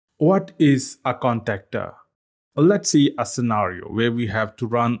What is a contactor? Let's see a scenario where we have to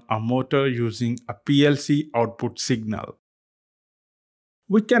run a motor using a PLC output signal.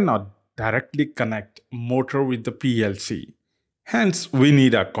 We cannot directly connect motor with the PLC. Hence, we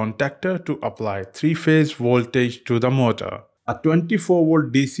need a contactor to apply three-phase voltage to the motor. A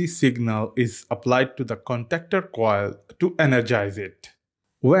 24-volt DC signal is applied to the contactor coil to energize it.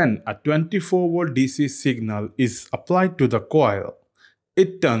 When a 24-volt DC signal is applied to the coil,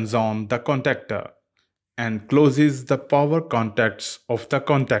 it turns on the contactor and closes the power contacts of the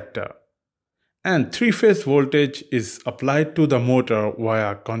contactor. And three-phase voltage is applied to the motor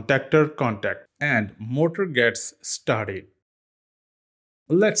via contactor contact and motor gets started.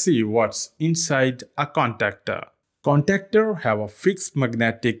 Let's see what's inside a contactor. Contactor have a fixed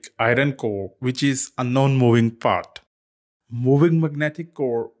magnetic iron core which is a non-moving part. Moving magnetic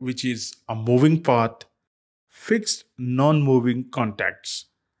core which is a moving part. Fixed non-moving contacts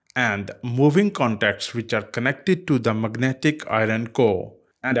and moving contacts which are connected to the magnetic iron core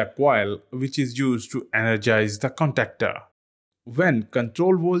and a coil which is used to energize the contactor. When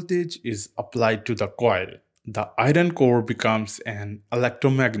control voltage is applied to the coil, the iron core becomes an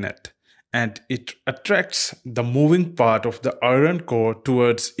electromagnet and it attracts the moving part of the iron core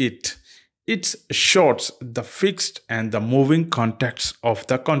towards it. It shorts the fixed and the moving contacts of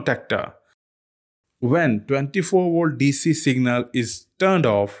the contactor. When 24-volt DC signal is turned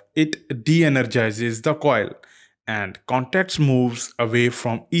off, it de-energizes the coil and contacts moves away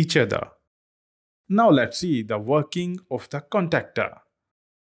from each other. Now let's see the working of the contactor.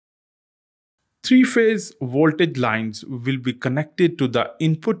 Three-phase voltage lines will be connected to the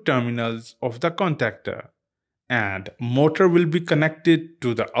input terminals of the contactor and motor will be connected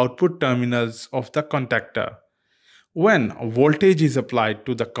to the output terminals of the contactor. When voltage is applied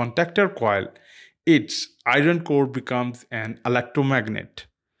to the contactor coil, its iron core becomes an electromagnet.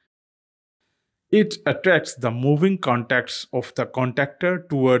 It attracts the moving contacts of the contactor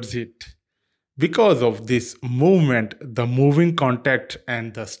towards it. Because of this movement, the moving contact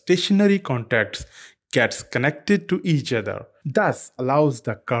and the stationary contacts gets connected to each other. Thus allows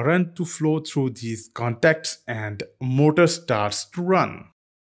the current to flow through these contacts and motor starts to run.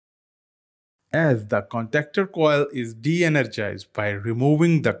 As the contactor coil is de-energized by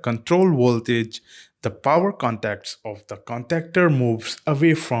removing the control voltage, the power contacts of the contactor moves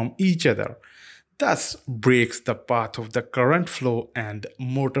away from each other. Thus breaks the path of the current flow and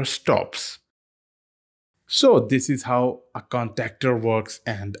motor stops. So this is how a contactor works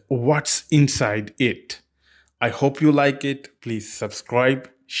and what's inside it. I hope you like it. Please subscribe,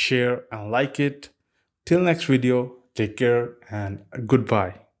 share and like it. Till next video, take care and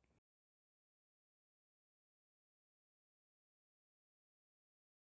goodbye.